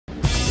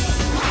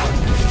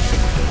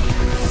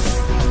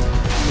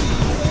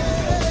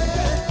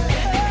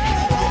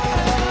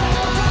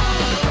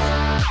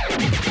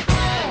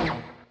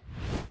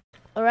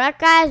Alright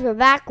guys, we're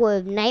back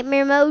with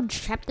Nightmare Mode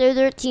Chapter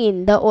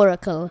 13, The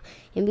Oracle.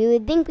 And we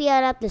would think we would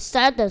have to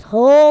start this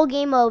whole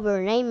game over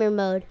in Nightmare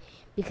Mode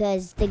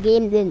because the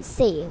game didn't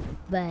save.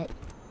 But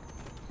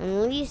at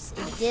least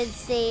it did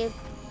save,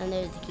 and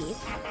there's the key.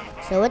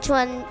 So which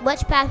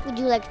path would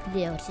you like to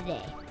do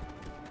today?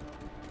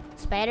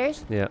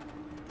 Spiders? Yeah.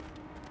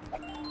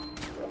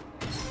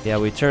 Yeah,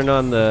 we turned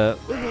on the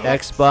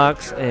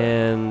Xbox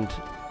and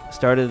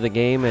started the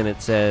game and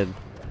it said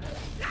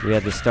we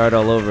had to start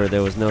all over.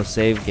 There was no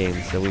save game,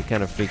 so we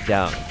kind of freaked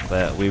out.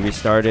 But we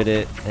restarted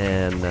it,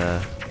 and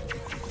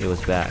it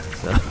was back.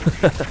 So.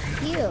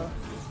 Phew.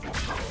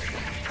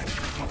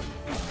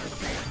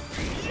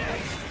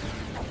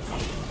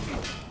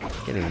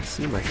 Can't even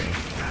see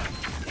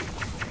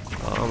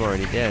myself. Oh, I'm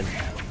already dead.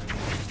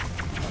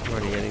 I'm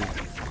already getting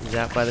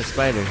zapped by the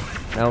spider.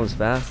 That was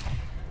fast.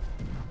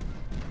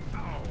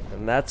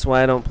 And that's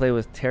why I don't play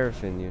with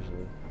Terrafin usually.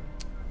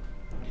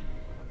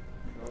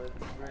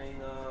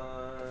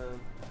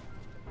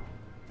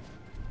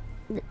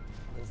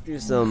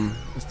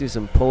 Let's do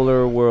some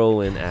Polar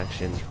Whirlwind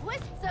action.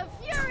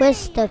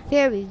 Twist the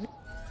Fury.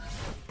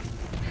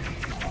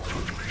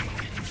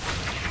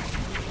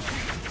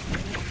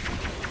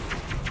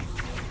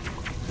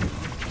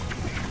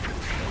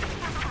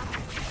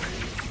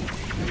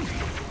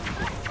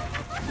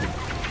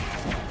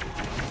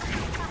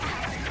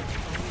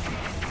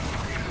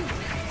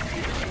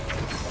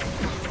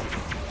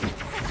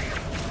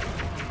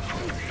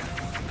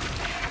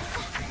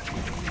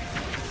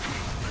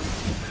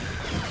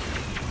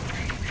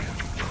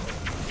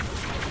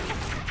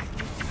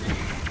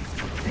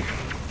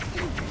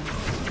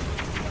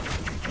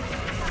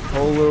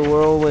 Polar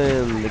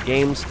Whirlwind, the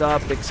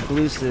Gamestop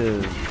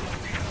exclusive.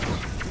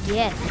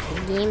 Yes,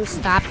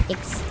 Gamestop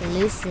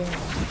exclusive.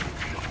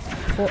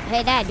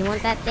 Hey Dad, you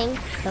want that thing?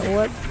 The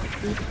orb?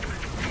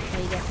 Oh,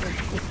 you got one.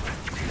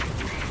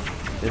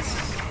 Is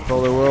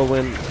Polar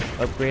Whirlwind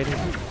upgraded?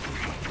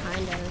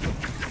 Kind of.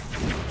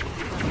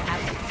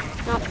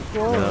 Not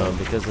fully. No,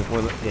 because of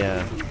when,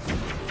 yeah.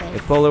 Okay.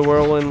 If Polar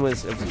Whirlwind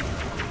was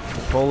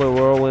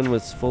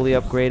fully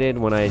upgraded,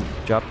 when I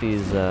drop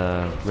these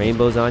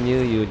rainbows on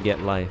you, you would get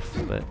life,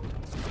 but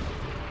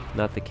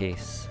not the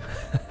case.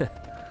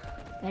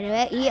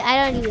 Anyway,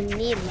 I don't even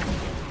need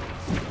life.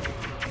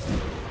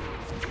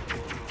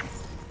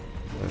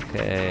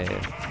 Okay.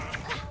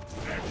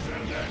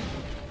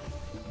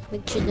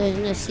 Make sure there's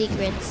no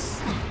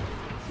secrets.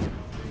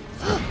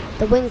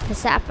 The wing for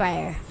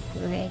Sapphire.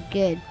 Okay,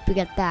 good. We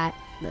got that.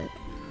 But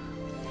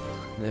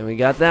Then we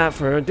got that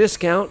for a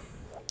discount.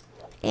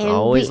 and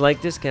Always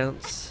like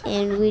discounts.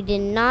 And we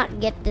did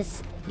not get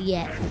this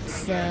yet,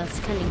 so it's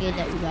kind of good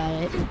that we got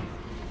it.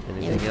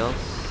 Anything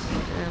else?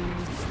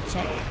 Let's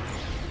check. I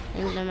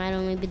think that might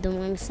only be the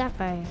wing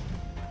Sapphire.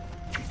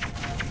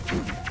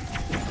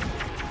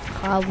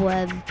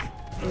 Cobweb.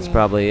 That's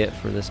probably it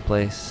for this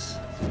place.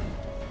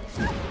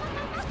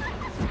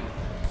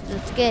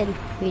 That's good.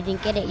 We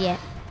didn't get it yet.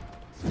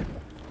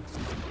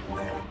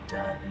 Well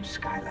done,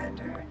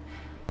 Skylander.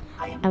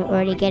 I'm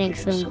already getting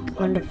some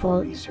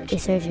wonderful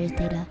researchers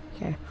data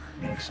here.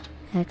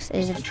 Next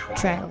is a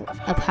trail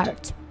of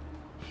hearts.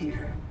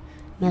 Here,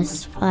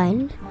 Must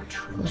find your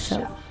true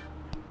yourself. self.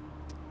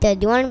 Do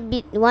you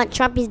want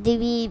Chompies to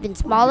be even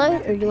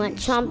smaller, or do you want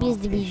Chompies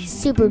to be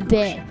super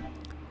big?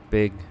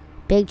 Big.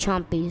 Big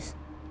Chompies.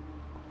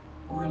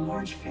 Or a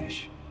large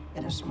fish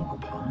in a small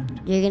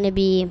pond. You're gonna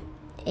be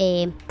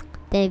a.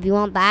 Then if you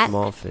want that,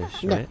 Small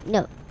fish, no, right?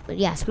 no,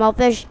 yeah, small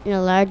fish in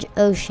a large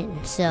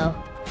ocean. So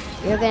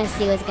you're gonna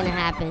see what's gonna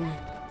happen.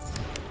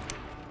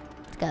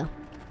 Let's go.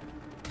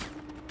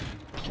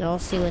 You'll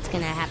see what's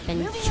gonna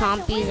happen.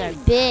 Chompies are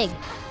big.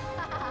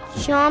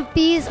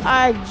 Chompies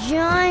are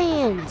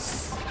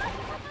giants.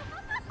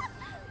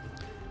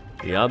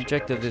 The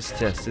object of this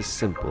test is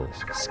simple,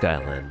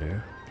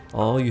 Skylander.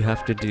 All you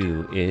have to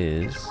do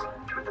is...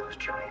 Through those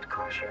giant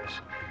crushers.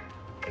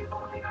 The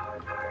only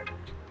hard part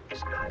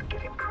is not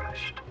getting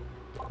crushed.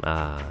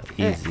 Ah,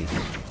 easy.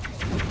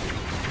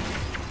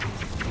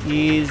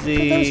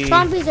 Easy. But those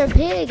Chompies are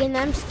big, and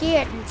I'm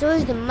scared. And so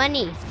is the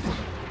money.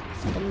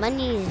 The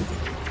money is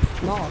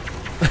small.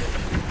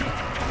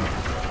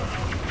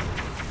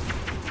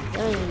 You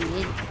don't even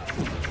need.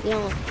 You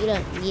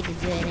don't need to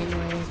do it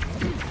anyways.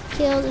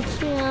 Kill the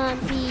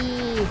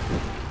Chompy.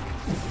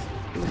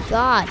 Oh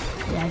God,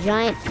 a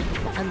giant,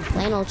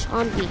 plain old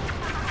Chompy.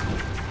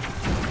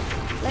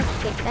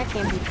 That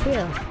can't be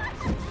true.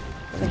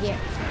 Over here.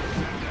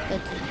 Go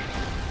to.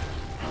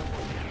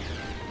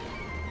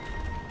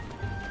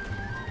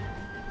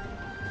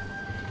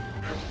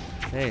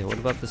 Hey, what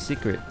about the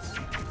secrets?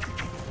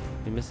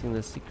 You're missing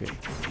the secrets.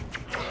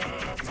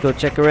 Let's go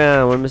check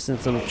around. We're missing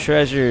some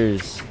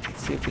treasures.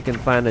 Let's see if we can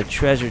find a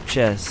treasure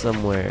chest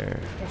somewhere.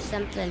 There's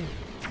something.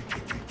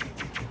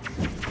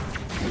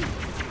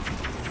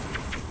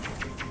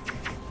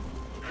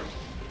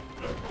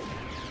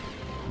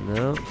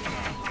 No.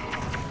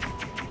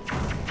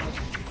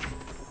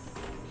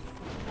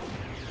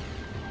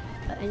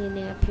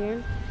 Anything up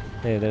here?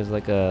 Hey, there's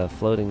like a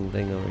floating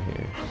thing over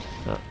here.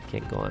 Oh,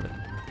 can't go on it.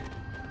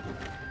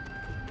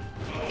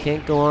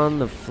 can't go on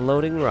the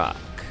floating rock.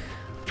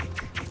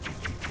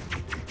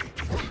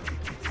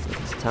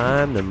 It's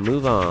time to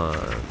move on.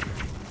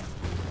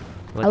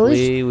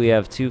 Luckily, we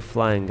have 2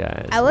 flying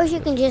guys. I wish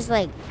you can just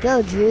like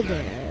go through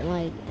there,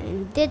 like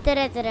da da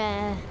da da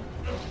da.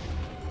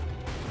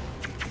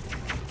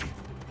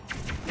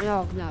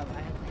 No, no,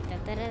 da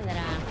da da da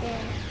da.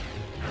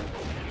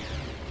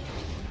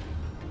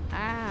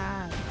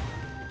 Ah,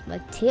 my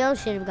tail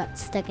should have got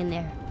stuck in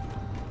there.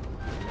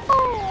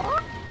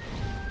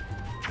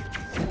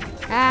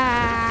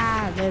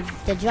 Ah,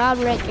 the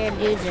jawbreaker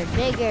dudes are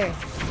bigger.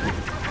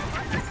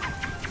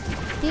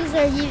 These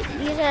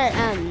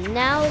are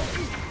now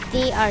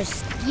they are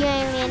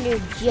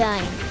Skylander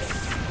giants.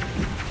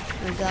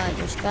 Oh my god,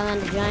 they're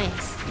Skylander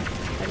giants.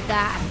 How did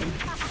that happen?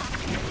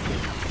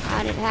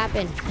 How did it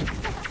happen?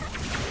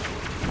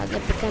 How did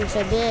it become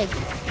so big?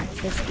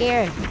 So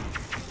scared.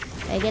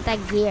 I get that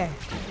gear.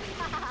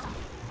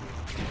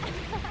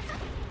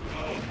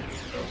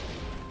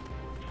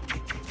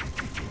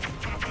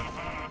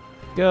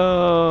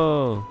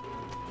 Go!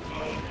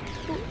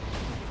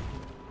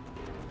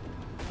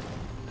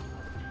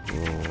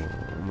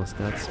 Almost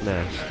got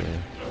smashed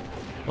there.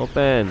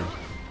 Open!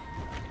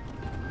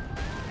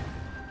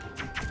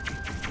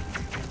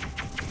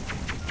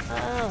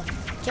 Oh,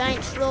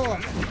 giant troll.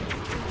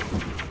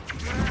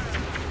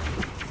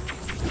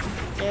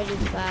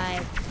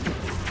 35.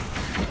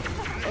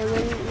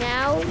 And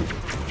now,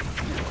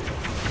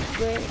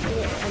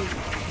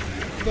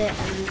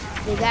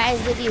 the guys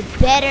give you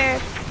better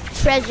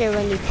treasure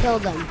when you kill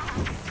them.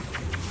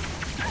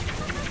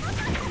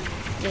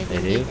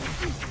 They do?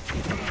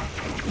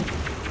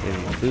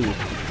 Food.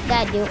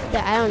 Dad,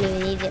 I don't even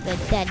need it, but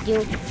Dad, do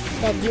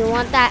you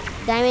want that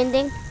diamond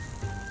thing?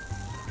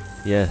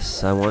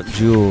 Yes, I want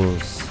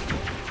jewels.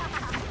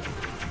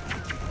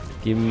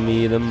 Give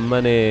me the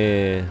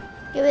money.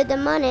 Give it the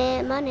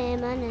money, money,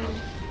 money.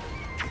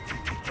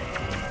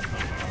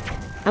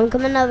 I'm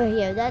coming over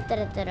here. Da, da,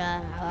 da, da,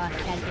 da. Oh, I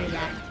can't do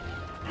that.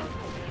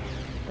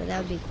 But that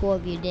would be cool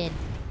if you did.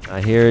 I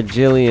hear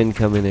Jillian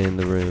coming in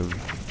the room.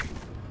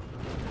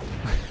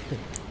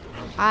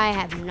 I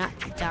have not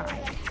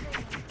died.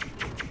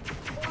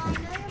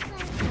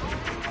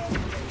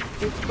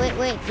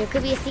 Wait, there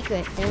could be a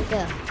secret. Don't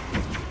go.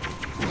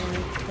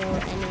 Don't go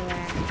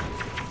anywhere.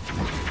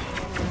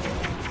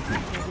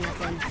 There's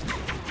nothing.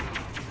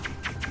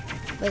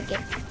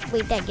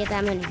 Wait, Dad, get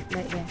that money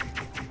right there.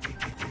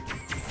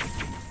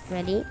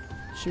 Ready?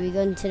 Should we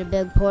go into the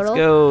big portal?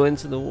 Let's go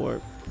into the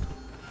warp.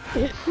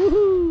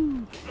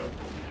 Woohoo!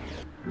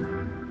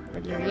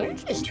 Very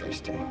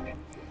interesting.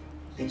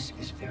 This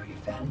is very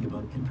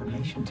valuable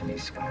information to me,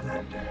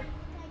 Skylander.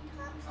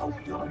 Hope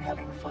you're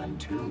having fun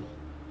too.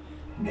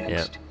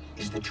 Next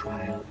is the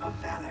trial of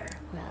valor.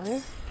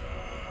 Valor?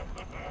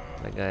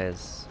 That guy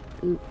is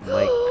Ooh.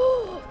 like.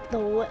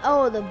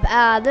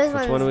 This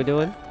Which one are we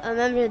doing? I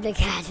remember the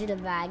catch the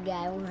bad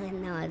guy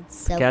one. No, it's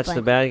so Catch fun.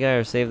 the bad guy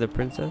or save the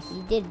princess?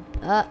 You did.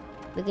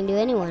 We can do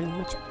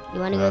anyone. You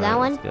want to go that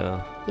one? Let's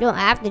go. You don't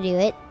have to do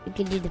it. You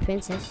can do the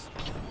princess.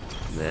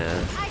 Nah.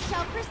 I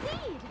shall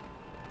proceed.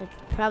 It's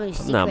probably I'm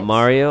secrets. not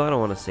Mario. I don't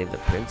want to save the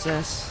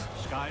princess.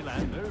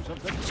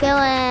 Kill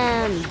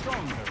him.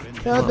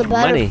 Kill the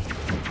butter. Money.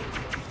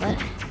 What?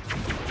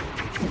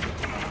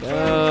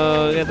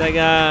 Go get that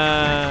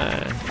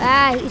guy.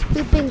 Ah, he's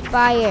pooping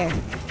fire.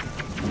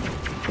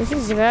 This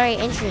is very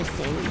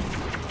interesting.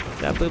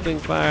 That pooping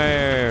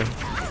fire.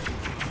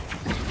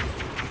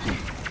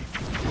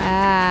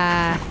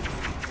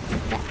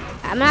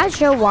 I'm not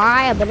sure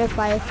why a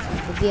butterfly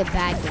would be a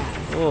bad guy.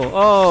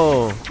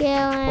 Oh.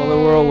 Kill him.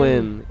 Polar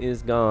Whirlwind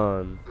is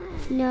gone.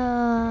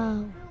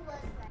 No.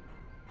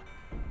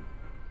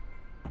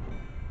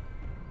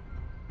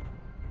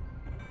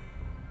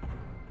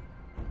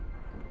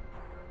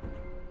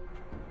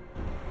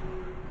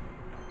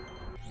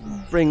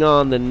 Bring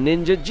on the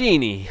Ninja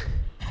Genie.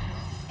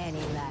 Any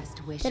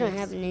last wishes? They don't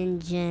have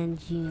ninja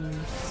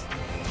genius.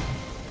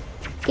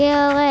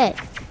 Kill it.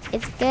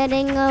 It's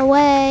getting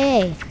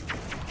away.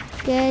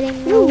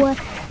 Getting away.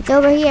 It's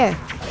over here.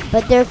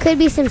 But there could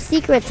be some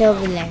secrets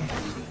over there.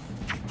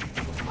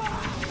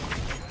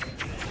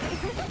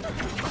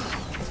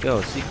 Let's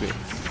go, secret.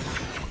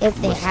 If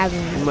they have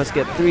them. You must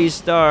get 3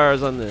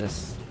 stars on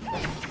this.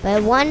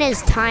 But one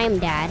is time,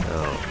 Dad.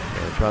 Oh,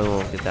 I probably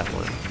won't get that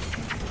one.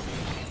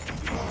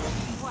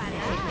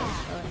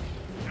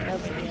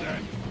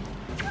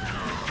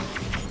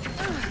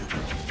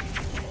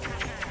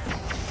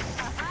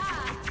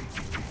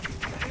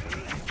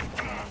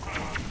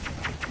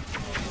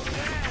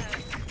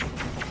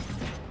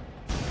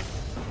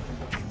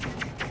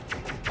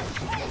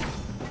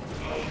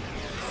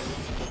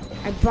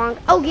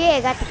 Oh yeah,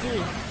 I got the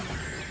key.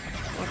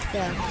 Let's go.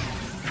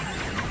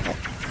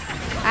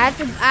 I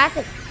have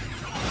to.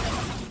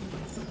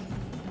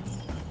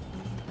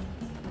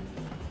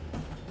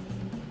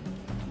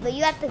 But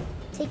you have to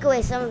take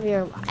away some of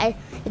your.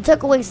 It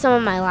took away some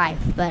of my life,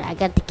 but I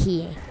got the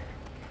key.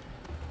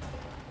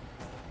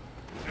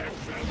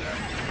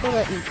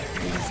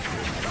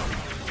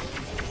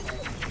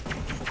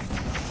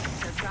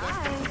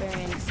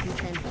 Experience.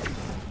 Okay.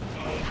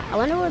 I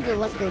wonder where the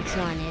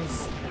Leprechaun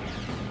is.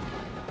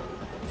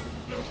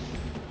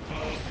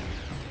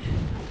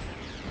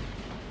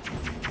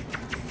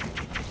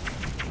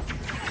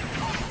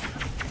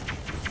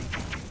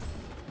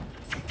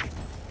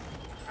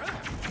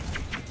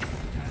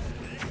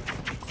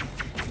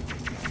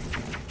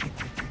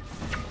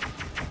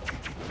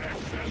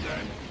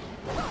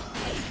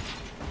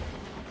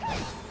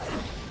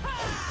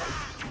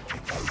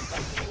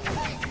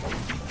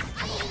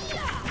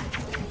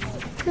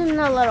 There's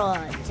no little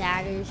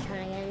daggers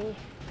trying to get me.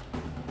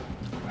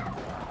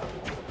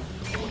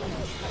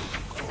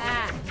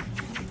 Ah.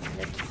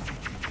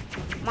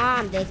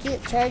 Mom, they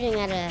keep charging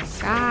at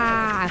us.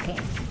 Ah, okay.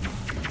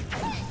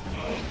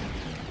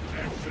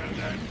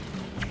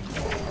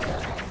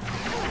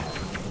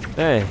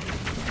 Hey,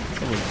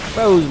 someone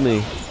froze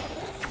me.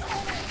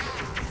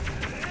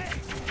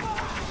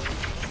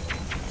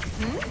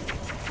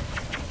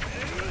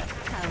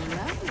 How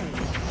lovely.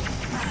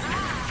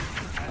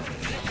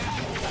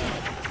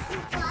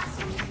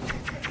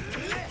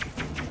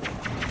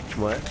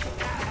 What?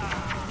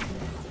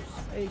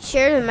 Are you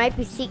sure there might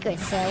be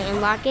secrets, so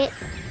unlock it?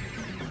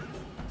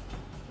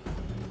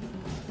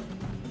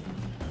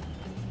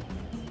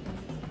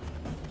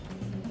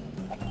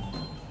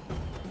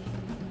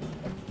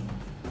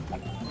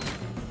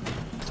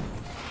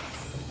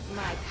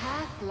 My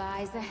path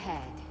lies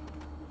ahead.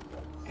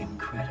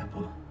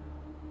 Incredible.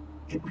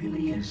 It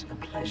really is a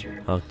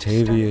pleasure.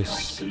 Octavius.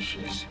 studying our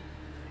species.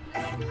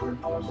 And we're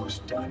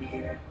almost done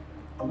here.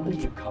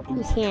 Only a couple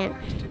we more can't.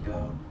 tries to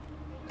go.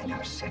 And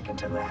our second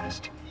to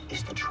last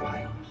is the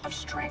trial of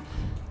strength.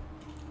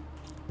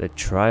 The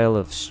trial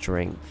of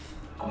strength.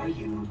 Are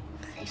you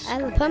a Ah, the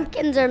Skylander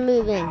pumpkins are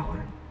moving.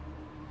 power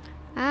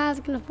Ah, it's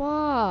gonna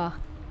fall.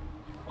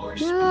 or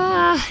speed?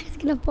 Ah, it's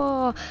gonna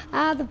fall.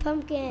 Ah, the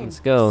pumpkin. Let's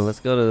go. Let's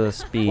go to the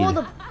speed. Oh,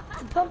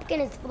 the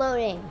pumpkin is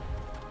floating.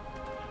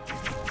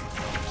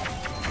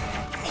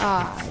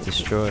 Ah,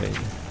 Destroyed.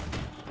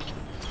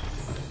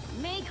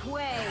 Make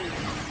way.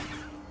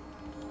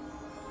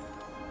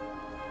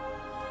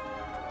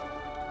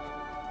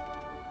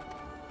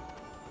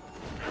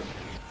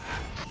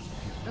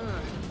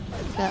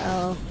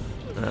 uh-oh.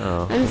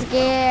 Uh-oh. I'm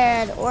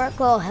scared.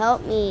 Oracle,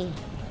 help me.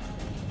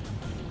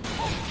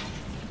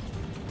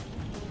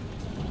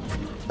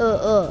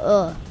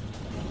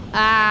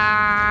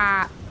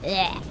 Ah.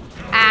 Bleh.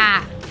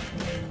 Ah.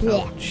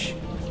 Bleh. Ouch.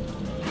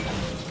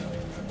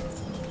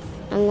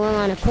 I'm going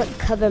on a quick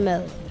cover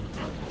mode.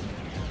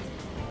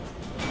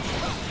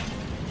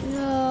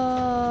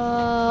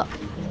 No.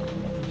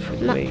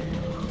 Should No. wait.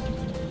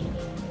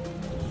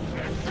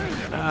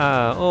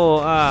 Ah, oh,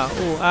 ah,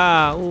 ooh,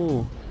 ah,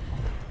 ooh.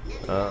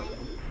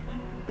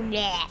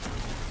 Bleh.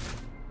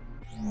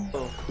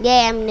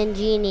 Yeah, I'm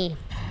Ninjini.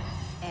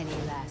 Any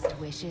last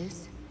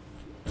wishes?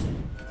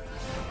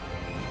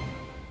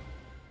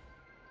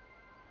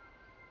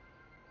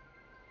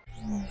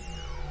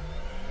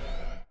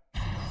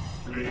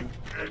 Blink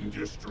and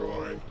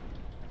destroy.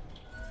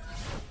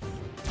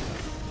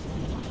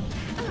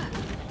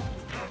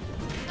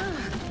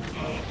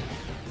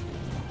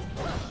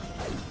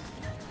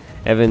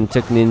 Evan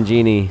took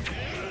Ninjini.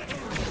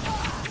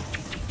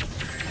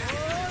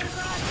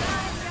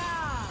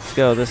 Let's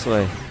go this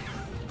way.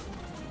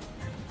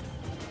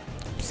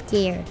 I'm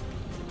scared.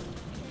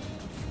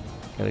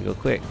 Gotta go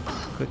quick.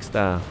 Quick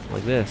style.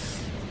 Like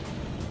this.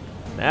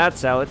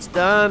 That's how it's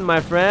done, my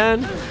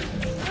friend.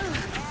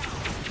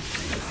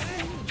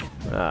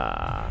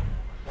 Ah.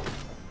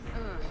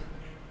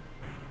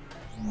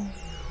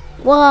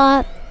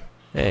 What?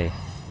 Hey.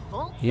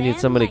 You need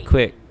somebody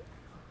quick.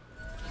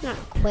 Not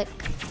quick.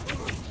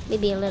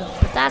 Maybe a little.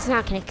 But that's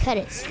not going to cut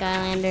it,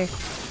 Skylander.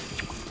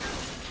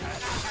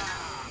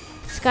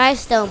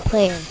 Skystone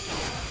player.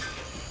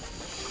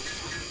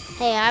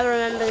 Hey, I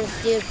remember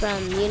this dude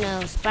from, you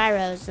know,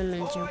 Spyro's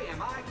Adventure.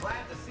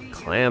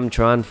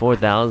 Clamtron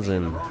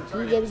 4000.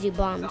 He gives you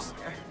bombs.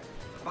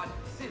 But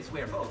since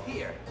we're both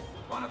here,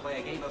 want to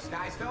play a game of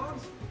Sky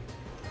Stones?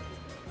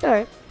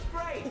 Alright.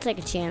 Great! Let's take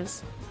a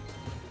chance.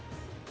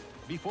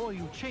 Before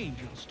you change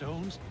your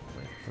stones,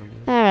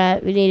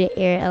 Alright, we need an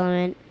air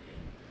element.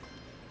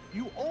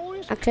 you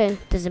always Actually,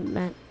 it doesn't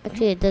matter.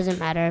 Actually, it doesn't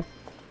matter.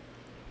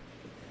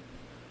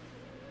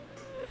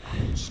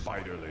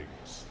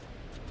 spiderlings.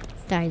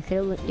 Sorry, you could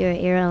have went your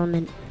air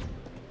element.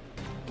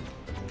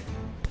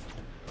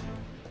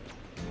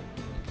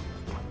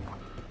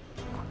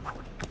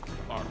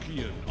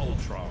 Archean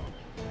Ultron.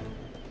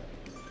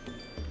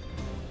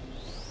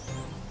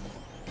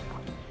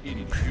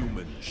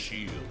 Inhuman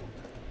Shield.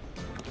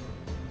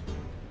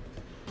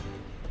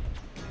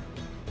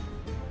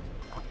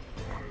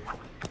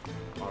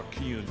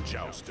 Archean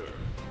Jouster.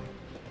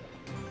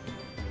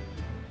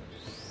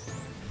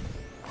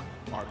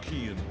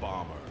 Archean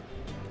Bomber.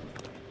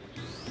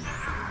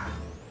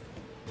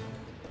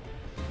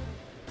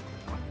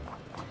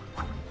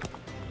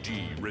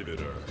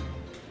 D-Riveter.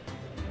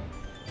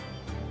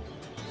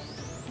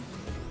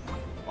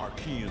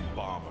 Archean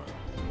Bomber.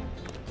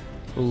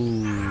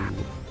 Ooh.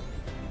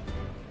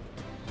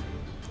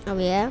 Oh,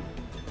 yeah?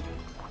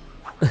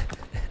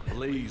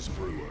 Blaze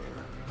Brewer.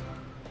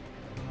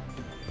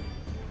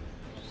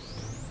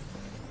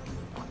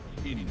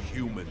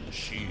 Inhuman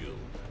Shield.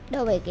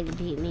 Nobody can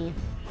beat me.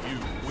 You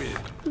win.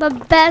 The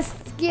best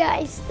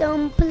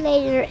Skystone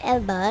player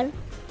ever.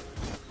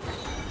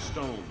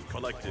 Stone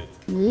collected.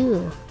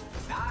 Ooh.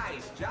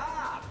 Nice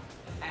job.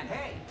 And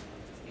hey,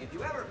 if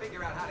you ever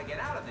figure out how to get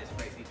out of this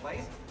crazy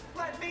place,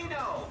 let me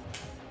know.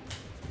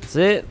 That's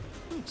it?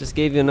 Just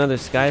gave you another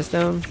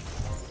Skystone?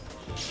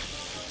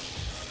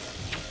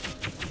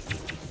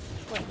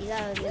 What, you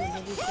gotta do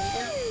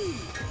something?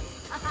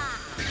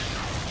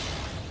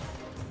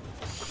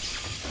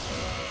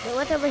 Wait,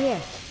 what's over here?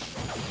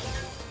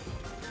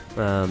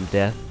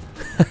 Death.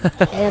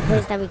 The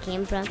place that we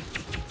came from.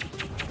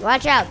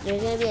 Watch out,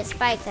 there's gonna be a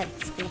spike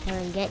that's gonna come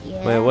and get you.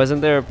 Wait,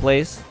 wasn't there a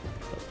place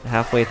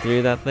halfway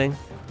through that thing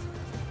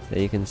that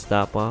you can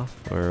stop off?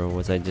 Or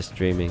was I just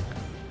dreaming?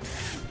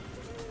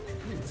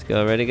 Let's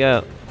go, ready,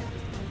 go.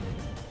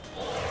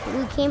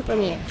 We came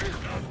from here.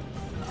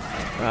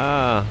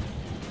 Ah.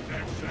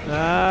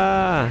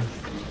 Ah.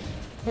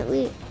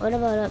 What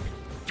about up?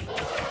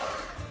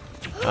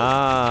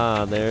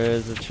 Ah, there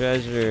is a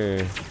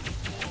treasure.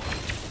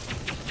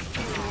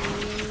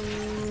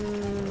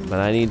 But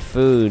I need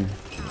food.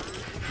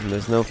 And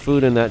there's no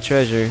food in that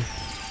treasure.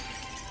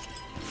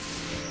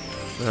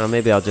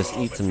 Maybe I'll just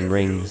eat some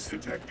rings.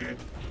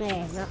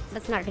 Hey, no,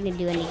 that's not gonna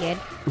do any good.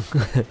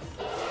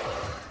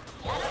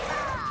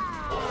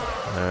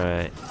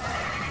 Alright.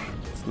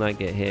 Let's not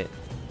get hit.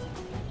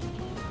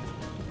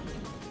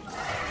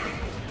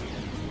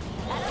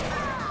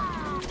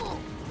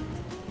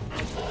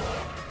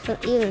 So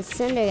even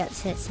Cinder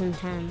gets hit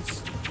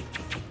sometimes.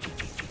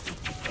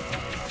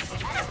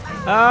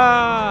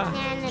 Ah!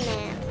 Nah, nah,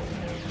 nah.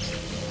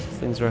 These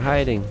things were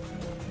hiding.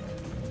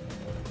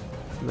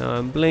 Now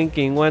I'm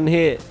blinking. One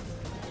hit.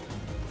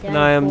 And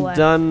I am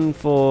done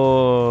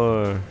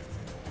for.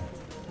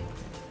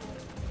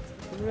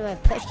 Where do I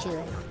push you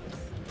in?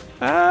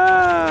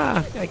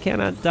 Ah! I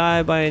cannot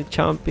die by a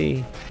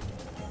chompy.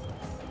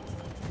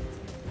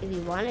 If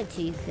you wanted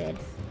to, you could.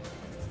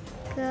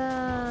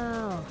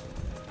 Go.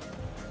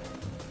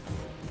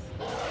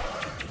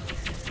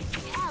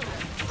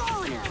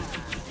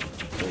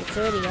 It's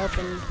already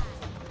opened.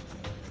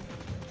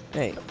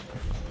 Hey,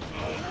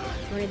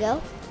 Wanna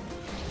go?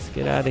 let's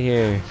get out of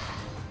here.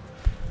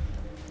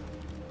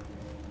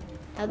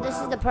 Now this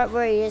is the part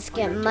where you just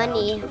get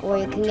money, or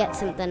you can get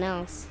something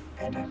else.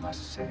 And I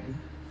must say,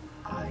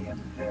 I am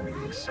very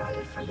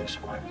excited for this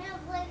one.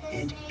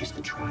 It is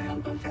the trial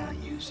of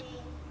values.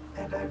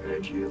 And I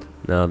urge you,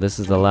 No, this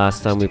is the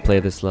last time we play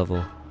this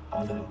level.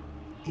 although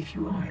if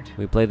you aren't,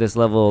 We played this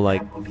level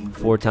like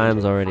 4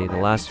 times already. The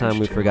last time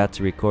we forgot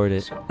to record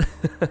it.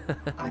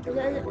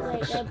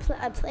 either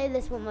I play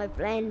this with my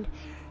friend.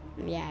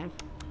 Yeah.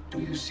 do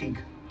you seek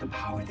the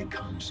power that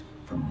comes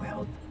from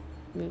wealth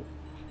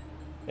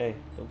Hey,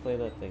 don't play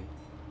that thing.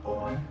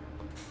 or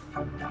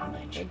from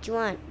knowledge? What do you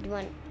want?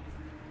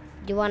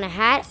 Do you want a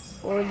hat,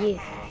 or do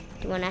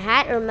you want a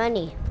hat or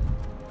money?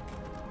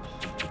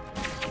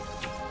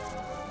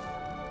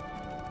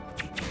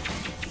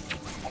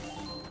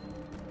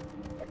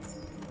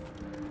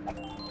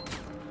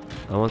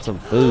 I want some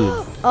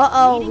food.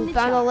 Uh-oh, we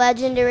found a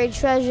legendary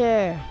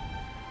treasure.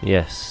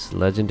 Yes,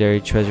 legendary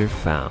treasure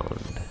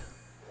found.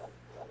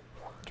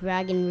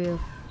 Dragon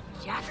roof.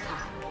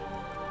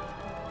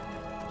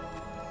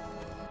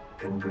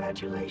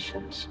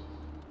 Congratulations.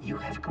 You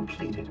have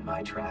completed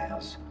my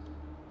trials.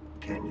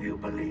 Can you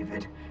believe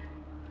it?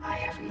 I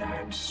have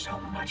learned so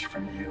much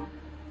from you.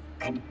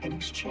 And in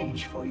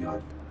exchange for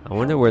your... I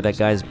wonder where that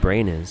guy's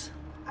brain is.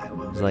 I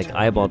will It's like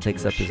return eyeball you to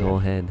takes your up his ship. whole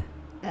head.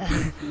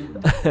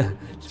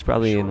 It's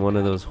probably in one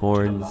of those The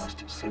horns.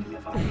 lost city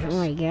of Oh Iris,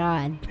 my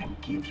god.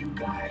 and give you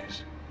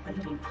guys a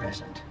little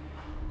present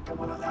that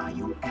will allow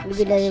you access Maybe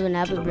he doesn't even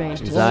have to a the brain.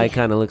 lost His city. eye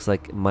kind of looks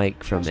like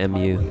Mike from Just my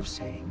way MU. of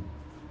saying,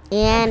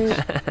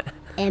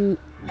 And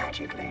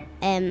magically,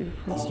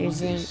 what's all your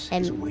this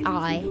name? is waiting for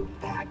I. you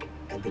back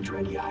at the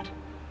Dread Yacht.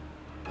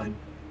 But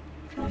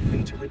feel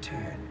free to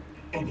return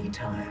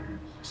anytime,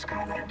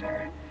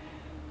 Skylander.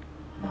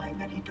 My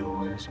many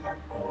doors are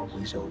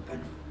always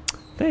open.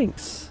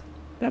 Thanks.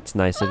 That's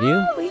nice of you.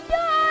 Oh, we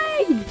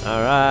died!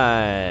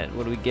 Alright,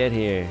 what do we get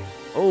here?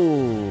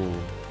 Oh.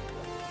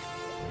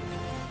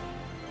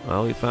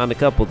 Well, we found a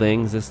couple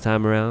things this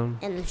time around.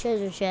 And the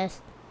treasure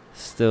chest.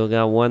 Still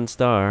got 1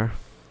 star.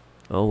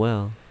 Oh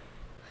well.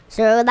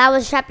 So that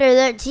was chapter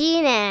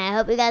 13, and I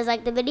hope you guys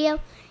liked the video.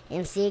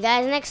 And see you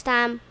guys next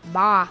time.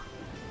 Bye.